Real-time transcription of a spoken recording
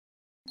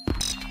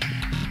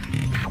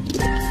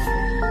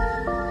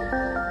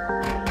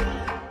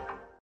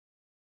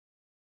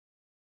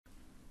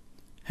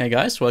Hey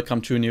guys,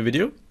 welcome to a new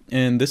video.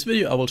 In this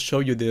video I will show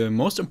you the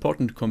most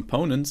important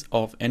components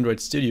of Android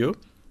Studio,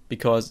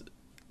 because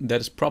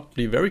that is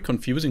probably very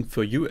confusing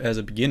for you as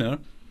a beginner.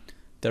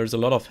 There's a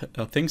lot of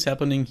things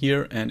happening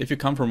here, and if you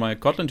come from my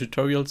Kotlin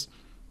tutorials,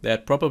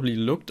 that probably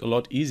looked a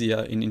lot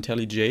easier in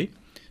IntelliJ.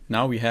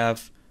 Now we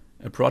have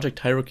a project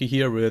hierarchy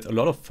here with a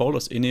lot of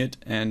folders in it,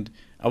 and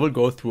I will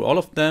go through all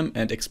of them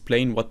and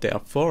explain what they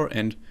are for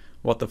and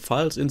what the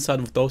files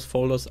inside of those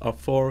folders are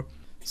for.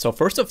 So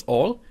first of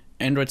all,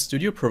 Android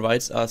Studio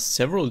provides us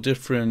several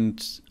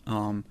different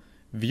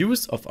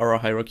views of our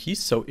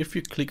hierarchies. So if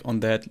you click on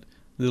that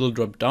little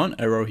drop down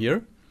arrow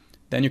here,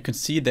 then you can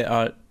see there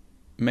are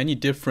many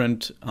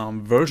different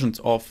versions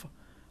of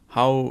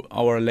how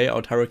our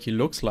layout hierarchy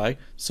looks like.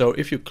 So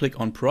if you click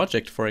on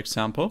project, for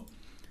example,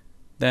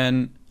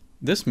 then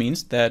this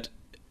means that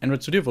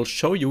Android Studio will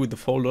show you the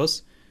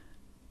folders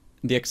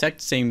the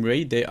exact same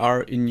way they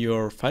are in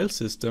your file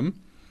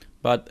system.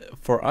 But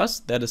for us,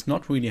 that is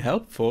not really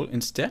helpful.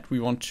 Instead, we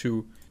want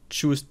to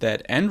choose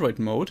that Android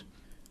mode,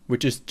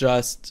 which is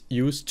just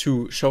used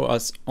to show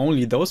us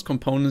only those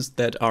components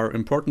that are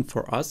important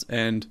for us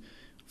and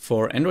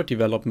for Android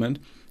development.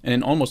 And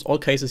in almost all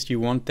cases, you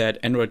want that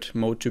Android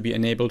mode to be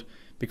enabled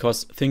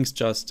because things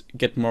just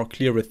get more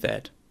clear with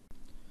that.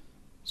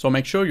 So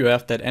make sure you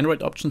have that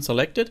Android option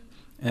selected,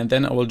 and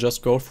then I will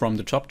just go from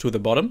the top to the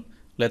bottom.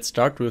 Let's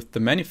start with the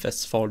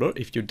manifests folder.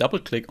 If you double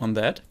click on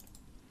that,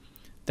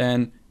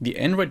 then the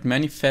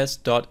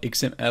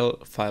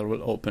Androidmanifest.xml file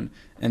will open.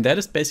 And that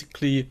is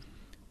basically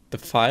the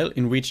file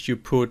in which you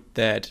put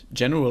that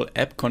general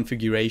app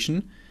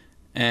configuration.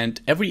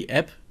 And every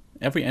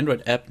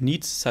Android app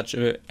needs such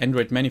an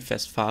Android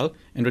manifest file.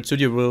 Android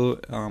Studio will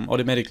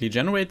automatically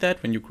generate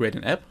that when you create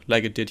an app,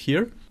 like it did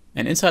here.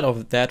 And inside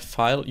of that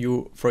file,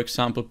 you, for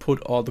example, put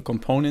all the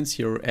components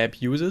your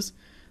app uses.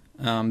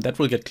 That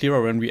will get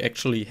clearer when we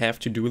actually have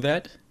to do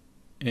that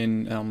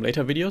in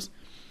later videos.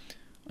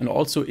 And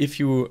also, if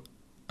your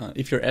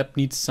app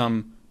needs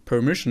some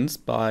permissions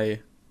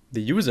by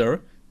the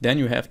user, then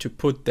you have to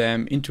put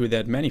them into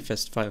that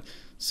manifest file.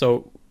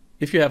 So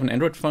if you have an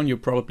Android phone, you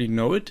probably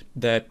know it,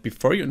 that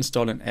before you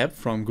install an app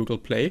from Google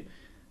Play,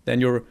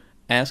 then you're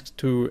asked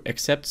to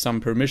accept some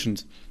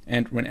permissions.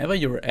 And whenever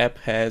your app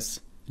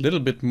has a little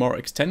bit more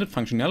extended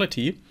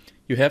functionality,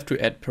 you have to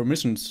add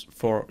permissions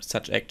for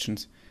such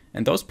actions.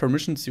 And those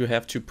permissions you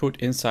have to put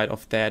inside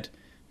of that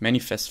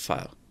manifest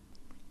file.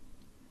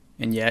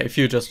 And yeah, if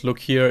you just look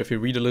here, if you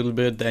read a little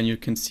bit, then you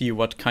can see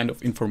what kind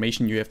of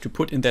information you have to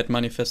put in that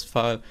manifest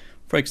file.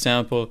 For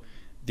example,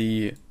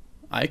 the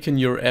icon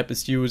your app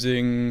is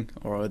using,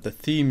 or the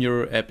theme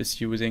your app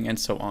is using, and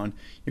so on.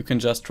 You can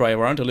just try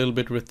around a little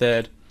bit with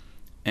that,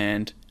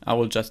 and I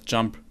will just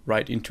jump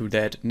right into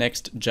that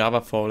next Java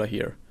folder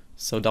here.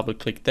 So double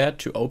click that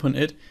to open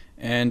it,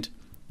 and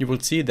you will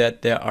see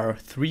that there are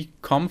 3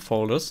 COM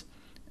folders,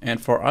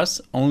 and for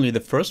us only the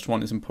first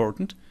one is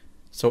important.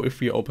 So if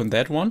we open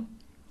that one,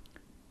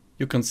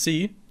 you can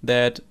see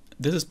that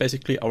this is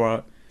basically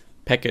our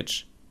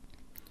package.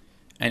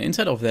 And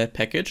inside of that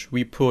package,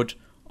 we put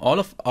all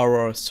of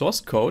our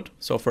source code.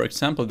 So for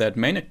example, that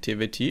main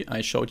activity I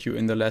showed you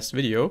in the last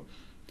video.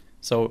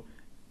 So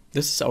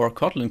this is our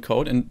Kotlin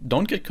code, and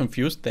don't get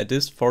confused that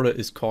this folder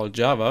is called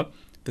Java.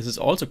 This is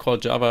also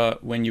called Java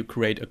when you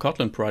create a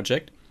Kotlin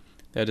project.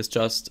 That is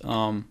just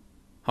how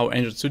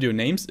Android Studio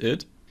names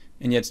it.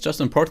 And yet it's just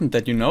important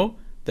that you know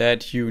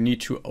that you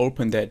need to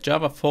open that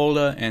Java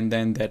folder and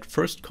then that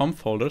first COM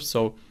folder.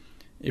 So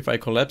if I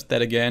collapse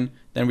that again,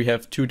 then we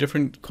have 2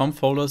 different COM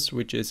folders,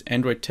 which is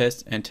Android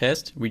test and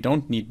test. We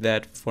don't need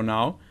that for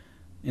now.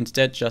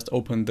 Instead, just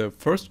open the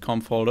first COM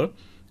folder,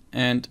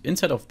 and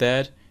inside of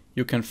that,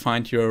 you can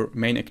find your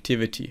main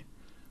activity.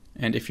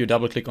 And if you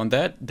double click on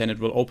that, then it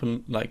will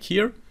open like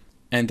here.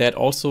 And that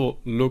also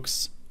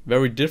looks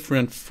very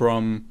different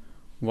from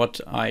what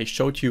I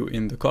showed you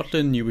in the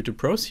Kotlin Newbie to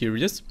Pro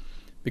series.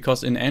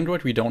 Because in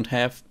Android we don't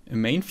have a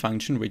main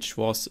function, which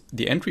was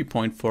the entry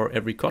point for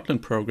every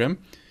Kotlin program.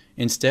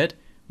 Instead,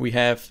 we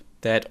have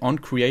that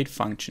onCreate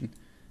function.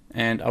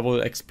 And I will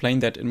explain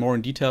that in more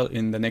in detail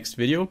in the next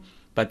video,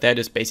 but that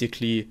is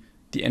basically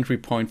the entry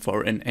point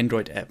for an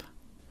Android app.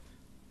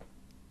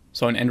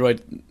 So in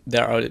Android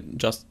there are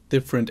just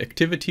different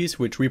activities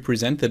which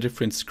represent the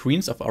different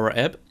screens of our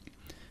app.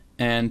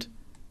 And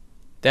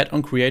that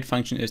onCreate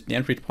function is the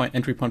entry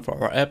point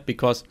for our app,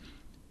 because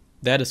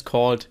that is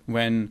called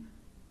when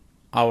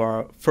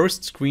our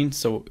first screen,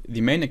 so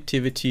the main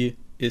activity,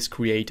 is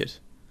created.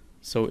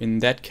 So in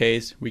that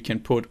case, we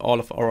can put all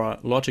of our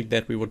logic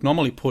that we would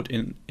normally put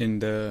in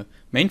the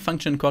main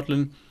function in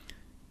Kotlin.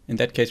 In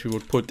that case, we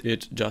would put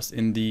it just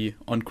in the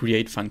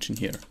onCreate function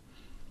here.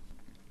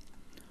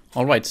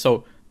 Alright,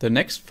 so the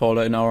next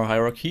folder in our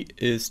hierarchy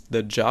is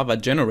the Java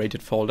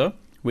generated folder,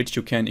 which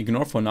you can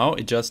ignore for now.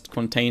 It just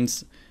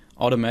contains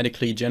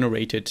automatically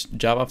generated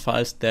Java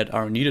files that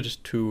are needed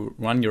to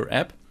run your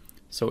app.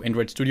 So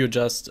Android Studio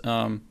just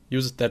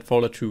uses that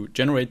folder to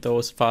generate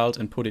those files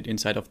and put it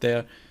inside of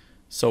there,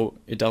 so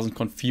it doesn't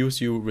confuse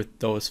you with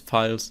those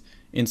files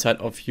inside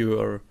of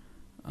your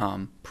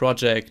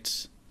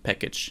project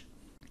package.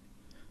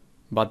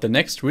 But the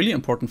next really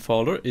important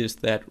folder is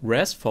that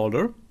res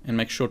folder, and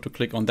make sure to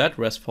click on that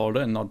res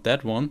folder and not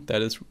that one.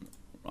 That is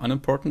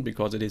unimportant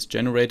because it is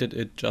generated.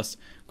 It just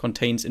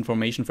contains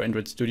information for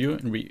Android Studio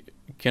and we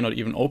cannot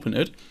even open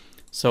it.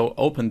 So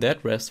open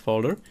that res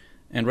folder,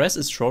 and res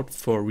is short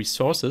for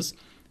resources.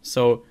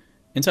 So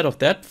inside of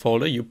that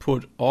folder you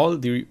put all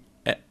the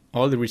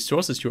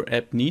resources your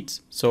app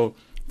needs. So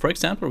for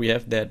example, we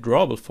have that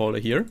drawable folder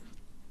here.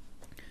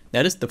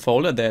 That is the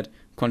folder that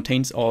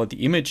contains all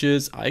the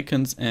images,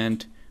 icons,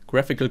 and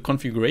graphical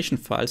configuration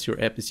files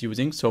your app is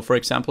using. So for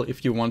example,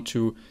 if you want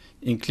to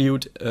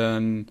include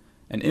an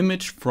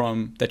image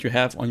from that you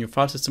have on your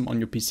file system on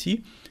your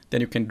PC,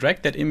 then you can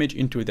drag that image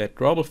into that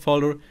drawable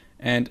folder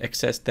and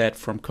access that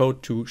from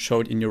code to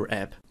show it in your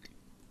app.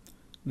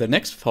 The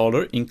next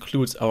folder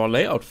includes our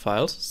layout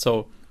files.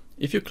 So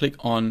if you click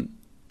on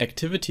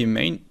activity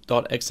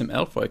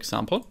main.xml, for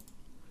example,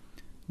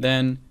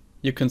 then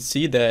you can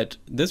see that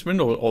this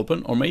window will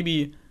open, or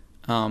maybe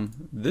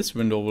this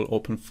window will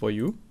open for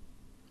you,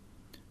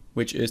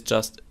 which is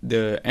just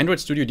the Android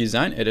Studio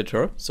Design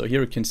Editor. So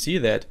here you can see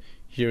that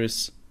here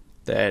is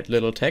that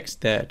little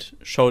text that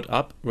showed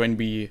up when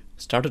we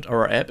started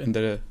our app in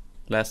the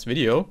last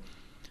video.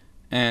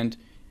 And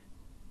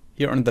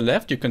here on the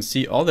left, you can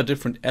see all the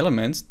different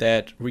elements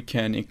that we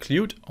can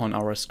include on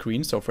our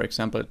screen. So for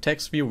example, a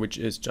text view, which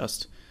is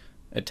just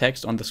a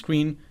text on the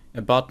screen,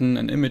 a button,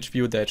 an image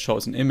view that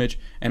shows an image,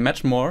 and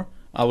much more.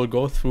 I will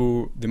go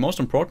through the most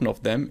important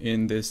of them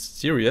in this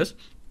series.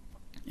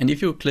 And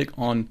if you click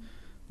on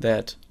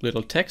that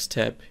little text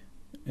tab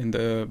in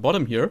the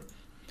bottom here,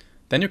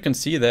 then you can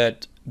see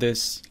that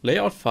this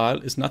layout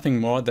file is nothing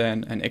more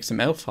than an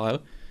XML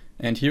file.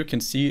 And here you can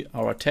see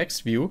our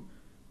text view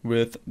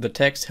with the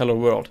text hello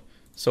world.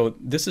 So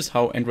this is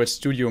how Android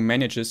Studio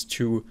manages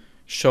to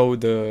show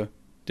the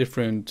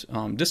different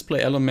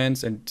display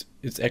elements, and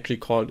it's actually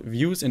called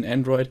views in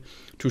Android,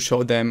 to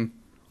show them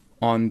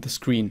on the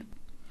screen.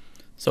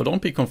 So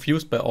don't be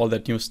confused by all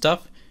that new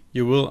stuff.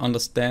 You will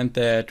understand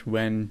that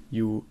when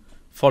you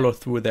follow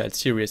through that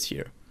series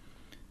here.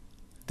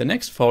 The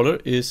next folder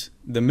is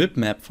the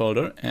mipmap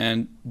folder,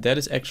 and that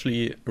is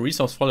actually a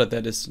resource folder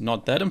that is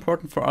not that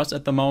important for us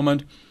at the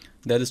moment.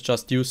 That is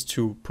just used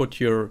to put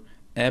your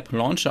app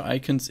launcher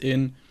icons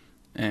in,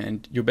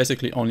 and you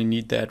basically only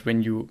need that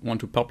when you want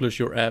to publish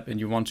your app and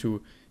you want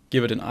to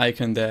give it an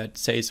icon that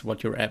says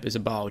what your app is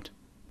about.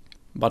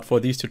 But for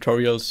these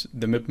tutorials,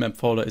 the mipmap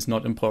folder is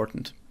not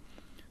important.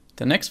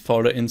 The next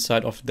folder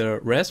inside of the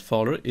res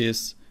folder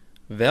is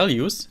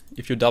values.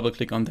 If you double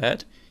click on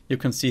that, you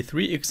can see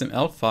 3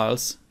 XML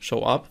files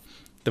show up.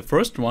 The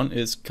first one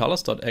is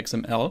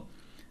colors.xml,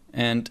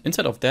 and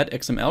inside of that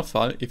XML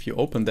file, if you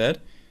open that,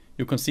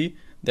 you can see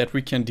that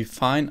we can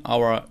define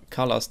our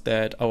colors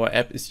that our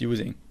app is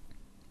using.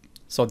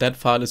 So that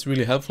file is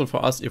really helpful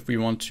for us if we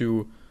want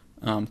to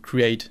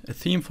create a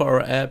theme for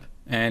our app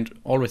and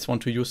always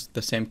want to use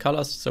the same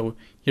colors. So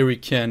here we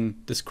can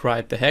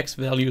describe the hex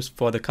values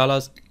for the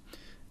colors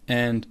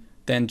and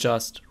then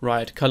just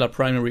write color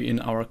primary in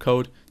our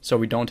code, so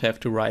we don't have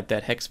to write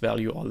that hex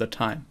value all the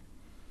time.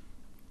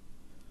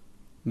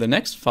 The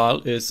next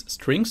file is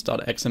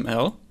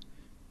strings.xml.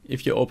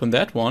 If you open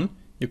that one,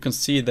 you can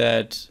see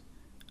that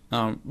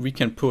we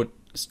can put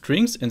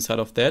strings inside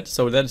of that.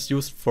 So that is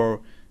used for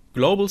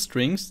global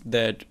strings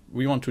that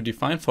we want to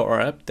define for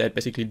our app that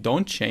basically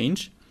don't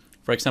change.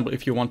 For example,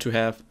 if you want to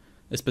have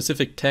a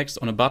specific text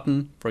on a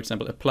button, for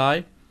example,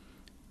 apply,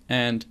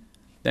 and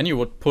then you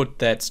would put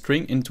that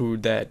string into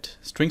that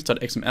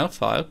strings.xml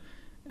file,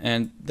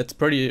 and that's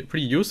pretty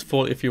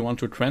useful if you want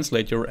to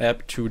translate your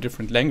app to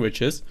different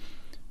languages,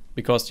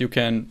 because you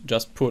can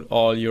just put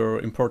all your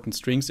important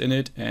strings in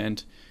it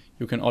and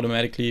you can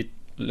automatically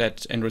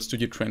let Android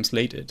Studio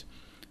translate it.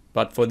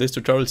 But for this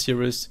tutorial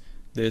series,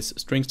 this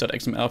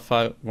strings.xml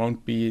file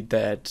won't be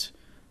that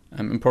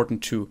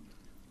important too.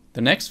 The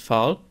next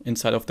file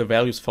inside of the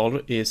values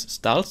folder is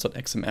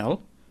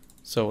styles.xml.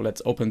 So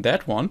let's open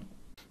that one.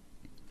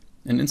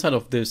 And inside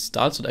of this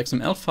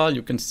styles.xml file,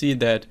 you can see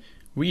that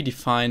we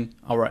define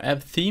our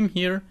app theme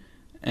here,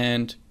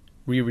 and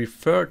we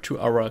refer to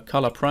our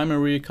color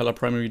primary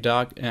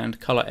dark, and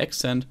color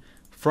accent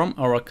from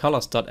our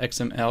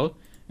colors.xml,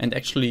 and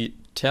actually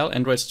tell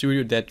Android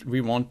Studio that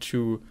we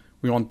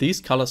want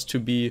these colors to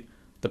be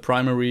the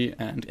primary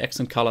and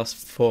accent colors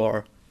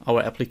for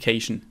our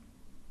application.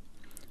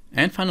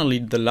 And finally,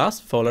 the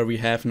last folder we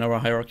have in our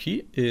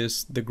hierarchy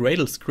is the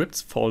Gradle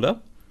scripts folder.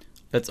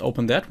 Let's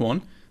open that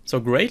one. So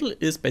Gradle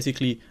is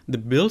basically the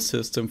build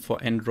system for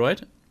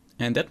Android,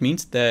 and that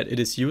means that it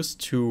is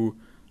used to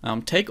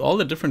take all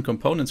the different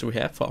components we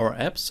have for our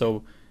app.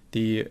 So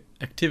the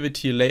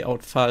activity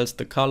layout files,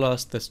 the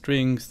colors, the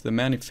strings, the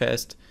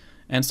manifest,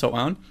 and so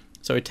on.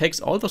 So it takes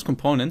all those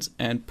components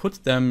and puts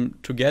them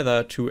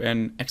together to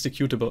an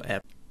executable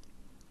app.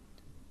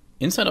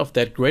 Inside of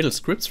that Gradle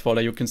scripts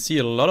folder, you can see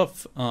a lot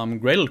of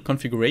Gradle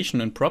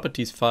configuration and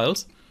properties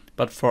files,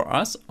 but for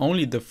us,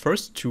 only the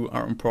first two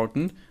are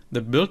important,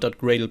 the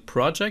build.gradle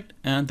project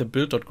and the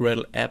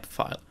build.gradle app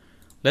file.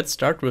 let's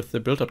start with the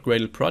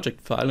build.gradle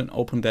project file and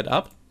open that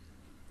up.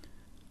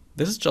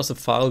 This is just a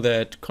file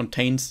that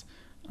contains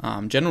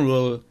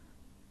general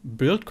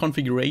build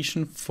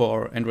configuration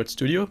for Android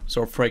Studio.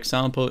 So for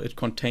example, it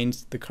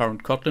contains the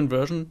current Kotlin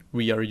version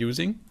we are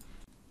using,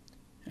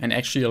 and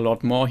actually a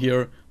lot more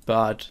here,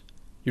 but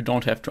you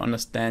don't have to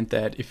understand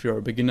that. If you're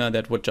a beginner,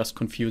 that would just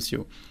confuse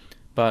you.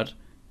 But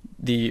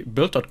the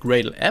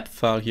build.gradle app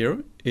file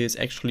here is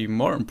actually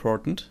more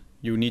important.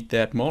 You need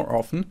that more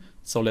often.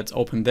 So let's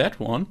open that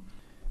one.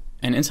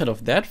 And inside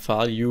of that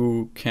file,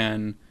 you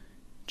can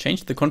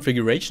change the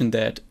configuration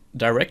that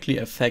directly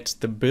affects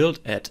the build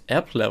at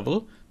app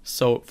level.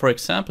 So for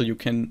example, you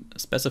can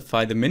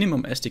specify the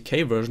minimum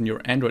SDK version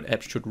your Android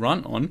app should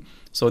run on.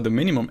 So the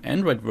minimum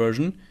Android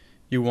version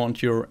you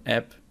want your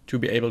app to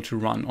be able to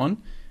run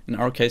on. In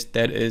our case,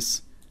 that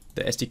is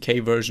the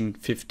SDK version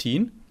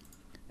 15.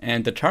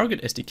 And the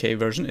target SDK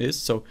version is,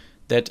 so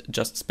that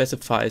just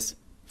specifies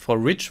for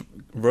which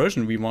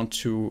version we want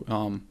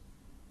to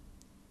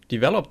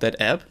develop that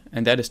app,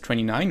 and that is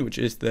 29, which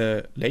is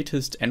the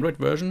latest Android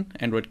version,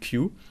 Android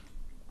Q.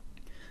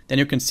 Then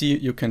you can see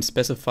you can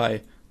specify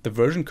the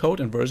version code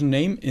and version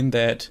name in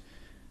that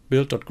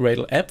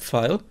build.gradle app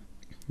file.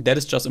 That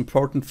is just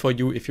important for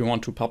you if you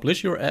want to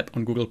publish your app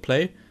on Google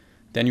Play.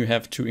 Then you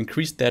have to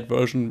increase that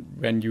version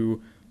when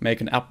you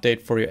make an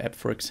update for your app,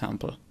 for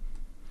example.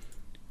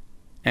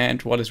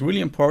 And what is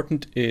really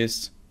important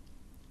is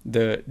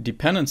the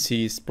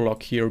dependencies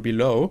block here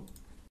below.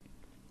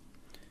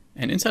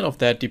 And inside of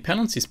that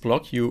dependencies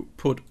block, you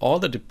put all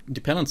the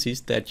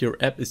dependencies that your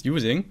app is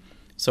using.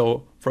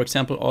 So for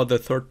example, all the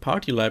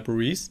third-party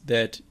libraries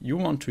that you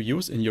want to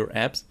use in your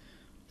apps.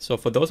 So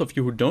for those of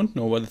you who don't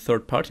know what a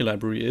third-party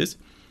library is,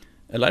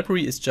 a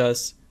library is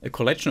just a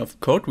collection of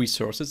code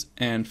resources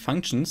and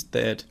functions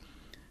that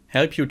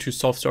help you to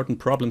solve certain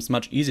problems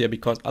much easier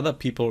because other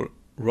people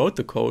wrote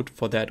the code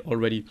for that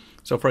already.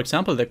 So for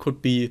example, there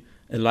could be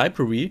a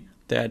library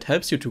that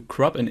helps you to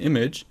crop an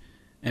image,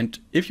 and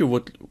if you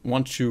would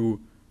want to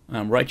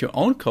write your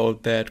own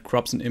code that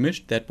crops an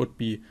image, that would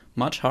be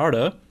much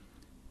harder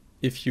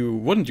if you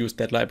wouldn't use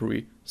that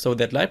library. So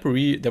that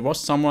library, there was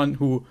someone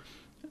who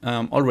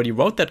already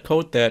wrote that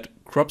code that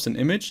crops an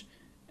image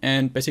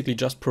and basically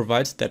just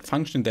provides that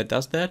function that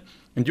does that,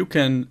 and you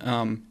can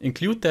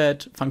include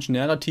that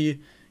functionality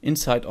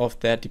inside of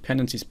that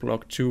dependencies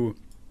block to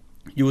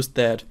use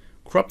that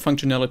crop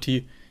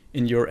functionality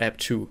in your app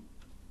too.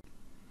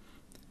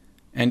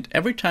 And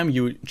every time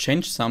you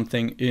change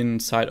something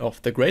inside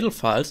of the Gradle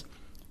files,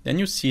 then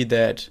you see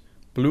that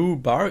blue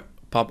bar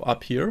pop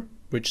up here,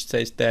 which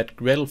says that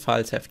Gradle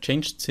files have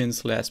changed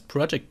since last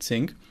project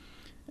sync.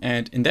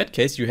 And in that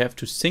case, you have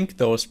to sync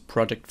those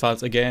project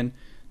files again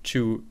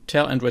to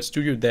tell Android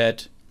Studio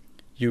that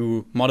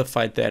you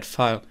modified that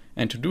file.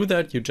 And to do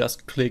that, you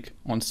just click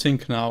on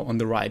sync now on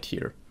the right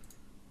here.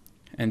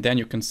 And then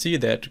you can see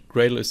that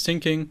Gradle is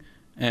syncing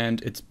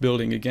and it's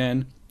building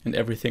again, and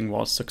everything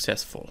was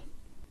successful.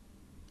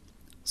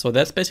 So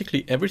that's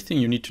basically everything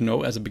you need to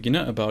know as a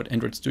beginner about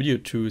Android Studio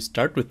to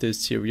start with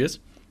this series.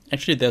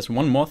 Actually, there's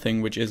one more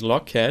thing, which is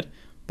logcat,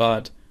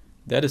 but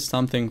that is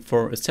something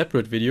for a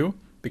separate video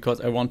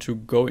because I want to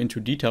go into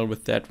detail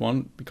with that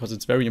one because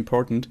it's very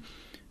important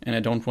and I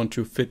don't want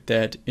to fit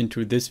that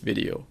into this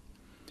video.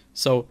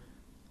 So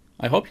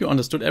I hope you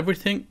understood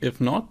everything. If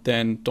not,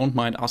 then don't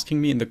mind asking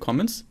me in the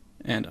comments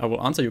and I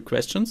will answer your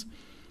questions.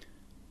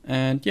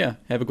 And yeah,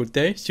 have a good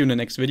day. See you in the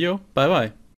next video. Bye bye.